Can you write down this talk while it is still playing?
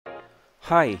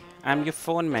Hi, I'm your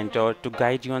phone mentor to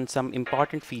guide you on some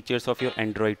important features of your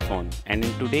Android phone. And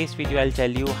in today's video, I'll tell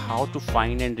you how to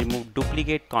find and remove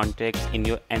duplicate contacts in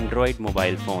your Android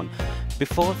mobile phone.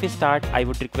 Before we start, I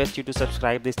would request you to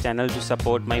subscribe this channel to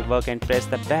support my work and press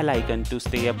the bell icon to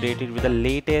stay updated with the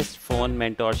latest phone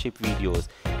mentorship videos.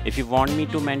 If you want me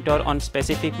to mentor on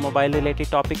specific mobile related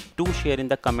topic, do share in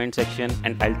the comment section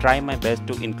and I'll try my best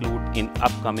to include in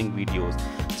upcoming videos.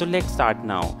 So let's start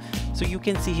now. So you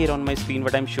can see here on my screen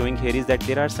what I'm showing here is that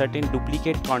there are certain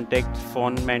duplicate contacts,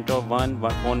 Phone Mentor 1,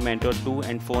 Phone Mentor 2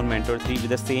 and Phone Mentor 3 with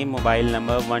the same mobile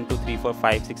number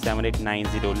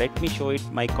 1234567890. Let me show it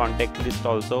my contact list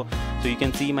also. So you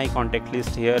can see my contact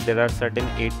list here. There are certain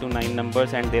 8 to 9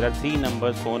 numbers and there are 3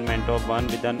 numbers, Phone Mentor 1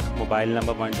 with a mobile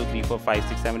number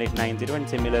 1234567890 and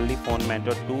similarly Phone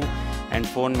Mentor 2 and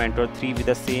Phone Mentor 3 with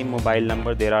the same mobile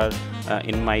number there are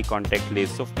in my contact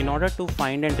list. So in order to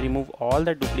find and remove all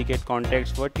the duplicate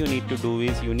contacts, what you need to do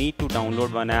is you need to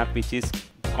download one app which is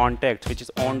Contacts, which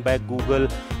is owned by Google.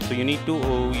 So you need to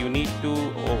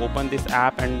open this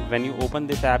app, and when you open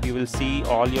this app you will see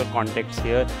all your contacts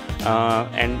here.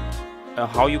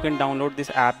 How you can download this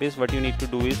app is what you need to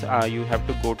do is you have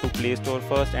to go to Play Store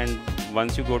first, and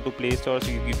once you go to Play Store, so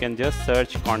you can just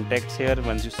search Contacts here.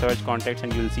 Once you search Contacts,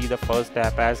 and you will see the first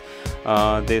app as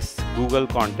this Google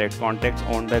Contacts owned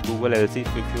by Google LC.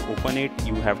 If you open it,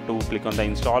 you have to click on the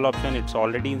install option. It's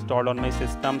already installed on my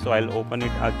system, so I'll open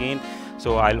it again.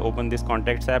 So I'll open this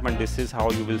Contacts app, and this is how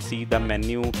you will see the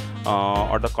menu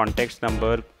or the contacts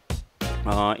number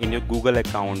in your Google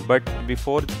account. But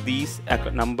before these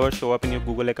numbers show up in your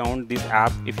Google account, this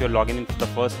app, if you're logging in for the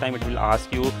first time, it will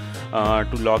ask you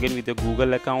to log in with your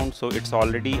Google account. So I've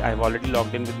already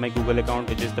logged in with my Google account,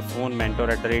 which is the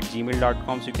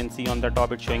phonementor@gmail.com. So you can see on the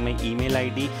top it's showing my email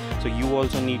ID. So you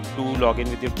also need to log in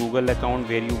with your Google account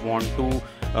where you want to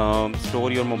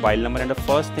store your mobile number, and the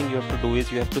first thing you have to do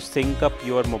is you have to sync up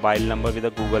your mobile number with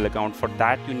a Google account. For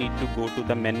that you need to go to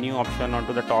the menu option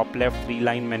onto the top left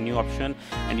 3-line menu option,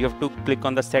 and you have to click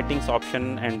on the settings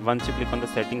option. And once you click on the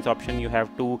settings option, you have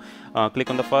to click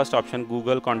on the first option,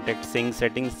 Google Contact Sync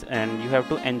Settings, and you have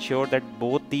to ensure that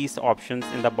both these options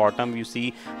in the bottom, you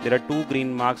see there are 2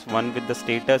 green marks, one with the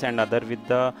status and other with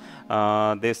the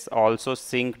this also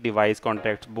sync device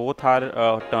contacts. Both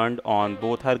are turned on,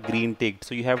 both are green ticked.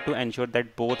 So you have to ensure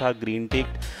that both are green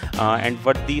ticked. And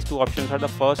what these 2 options are, the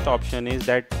first option is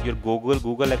that your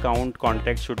Google account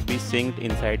contacts should be synced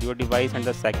inside your device, and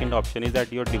the second option is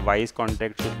that your device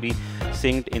contact should be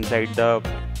synced inside the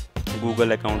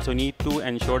Google account. So you need to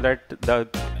ensure that the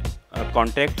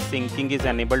contact syncing is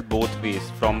enabled both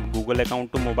ways, from Google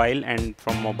account to mobile and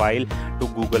from mobile to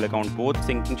Google account. Both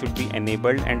syncing should be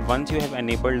enabled, and once you have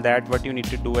enabled that, what you need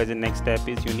to do as a next step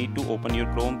is you need to open your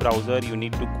Chrome browser. You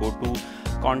need to go to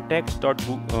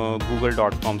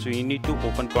contacts.google.com. So you need to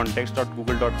open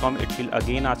contacts.google.com. It will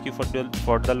again ask you for the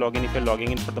login. If you're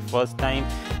logging in for the first time,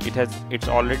 it's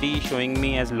already showing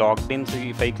me as logged in. So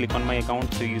if I click on my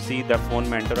account, so you see the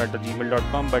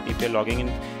phonementor@gmail.com. but if you're logging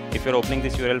in, if you're opening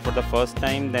this URL for the first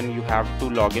time, then you have to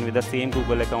log in with the same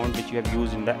Google account which you have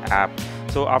used in the app.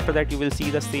 So after that you will see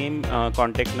the same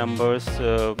contact numbers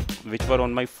which were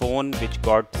on my phone, which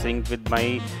got synced with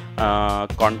my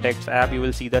contacts app. You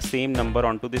will see the same number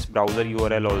onto this browser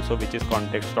URL also, which is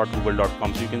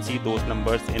contacts.google.com. So you can see those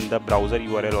numbers in the browser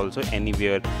URL also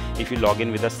anywhere if you log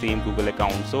in with the same Google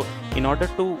account. So in order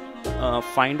to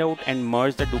find out and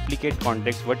merge the duplicate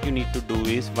contacts, what you need to do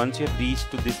is once you have reached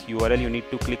to this URL, you need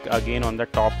to click again on the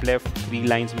top left 3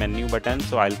 lines menu button.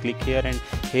 So I'll click here, and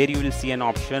here you will see an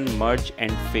option, merge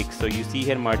and fix. So you see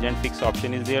here merge and fix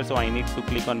option is there, so I need to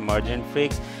click on merge and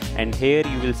fix, and here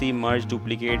you will see merge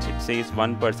duplicates. It says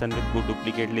 1 person with good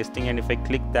duplicate listing, and if I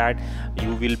click that,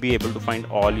 you will be able to find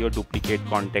all your duplicate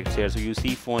contacts here. So you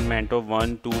see Phone Mentor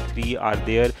 1, 2, 3 are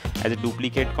there as a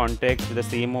duplicate contact with the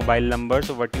same mobile number.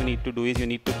 So what you need to do is you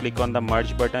need to click on the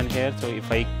merge button here. So if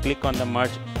I click on the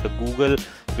merge, the Google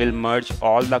will merge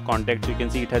all the contacts. You can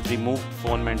see it has removed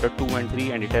Phone Mentor 2 and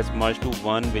 3 and it has merged to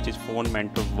 1, which is Phone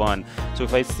Mentor 1. So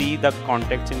if I see the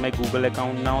contacts in my Google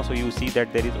account now, so you see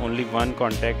that there is only one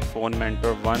contact, Phone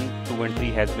Mentor 1, 2 and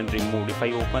 3 has been removed. If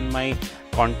I open my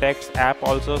Contacts app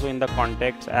also, so in the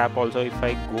Contacts app also, if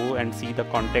I go and see the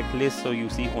contact list, so you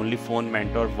see only Phone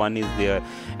Mentor 1 is there.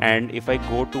 And if I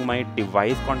go to my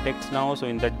device contacts now, so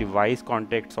in the device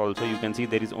contacts also you can see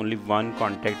there is only one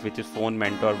contact, which is Phone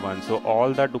Mentor 1. So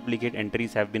all the duplicate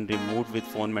entries have been removed with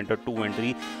Phone Mentor 2 and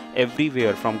 3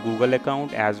 everywhere, from Google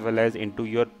account as well as into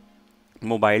your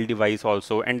mobile device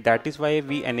also. And that is why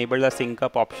we enable the sync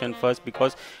up option first,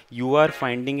 because you are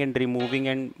finding and removing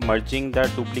and merging the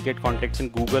duplicate contacts in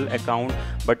Google account,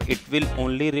 but it will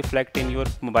only reflect in your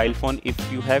mobile phone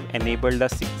if you have enabled the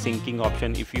syncing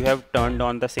option. If you have turned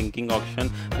on the syncing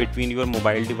option between your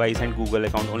mobile device and Google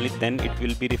account, only then it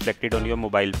will be reflected on your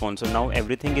mobile phone. So now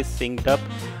everything is synced up,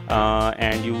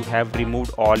 and you have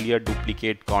removed all your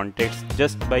duplicate contacts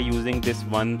just by using this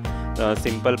one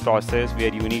simple process,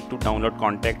 where you need to download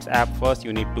contacts app first,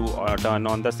 you need to turn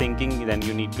on the syncing, then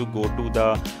you need to go to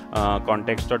the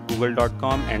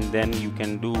contacts.google.com, and then you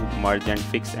can do merge and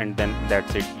fix, and then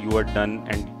that's it, you are done,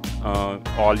 and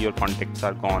all your contacts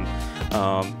are gone,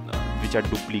 which are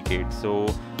duplicates. So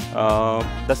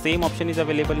the same option is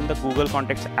available in the Google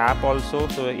Contacts app also.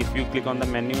 So if you click on the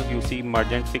menu, you see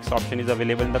merge and fix option is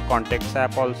available in the Contacts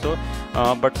app also,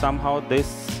 but somehow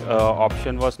this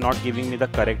option was not giving me the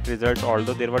correct results.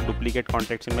 Although there were duplicate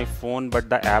contacts in my phone, but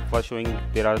the app was showing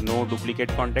there are no duplicate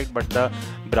contacts, but the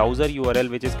browser URL,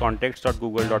 which is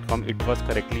contacts.google.com, it was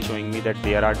correctly showing me that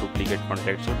there are duplicate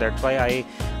contacts. So that's why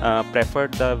I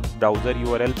preferred the browser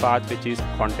URL path, which is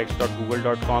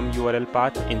contacts.google.com URL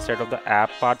path, instead of the app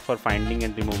path for finding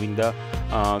and removing the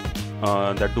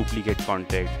duplicate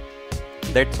contact.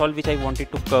 That's all which I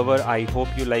wanted to cover. I hope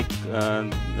you like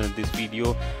this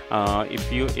video.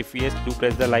 If yes, do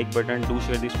press the like button, do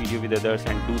share this video with others,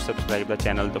 and do subscribe the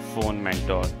channel The Phone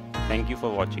Mentor. Thank you for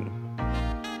watching.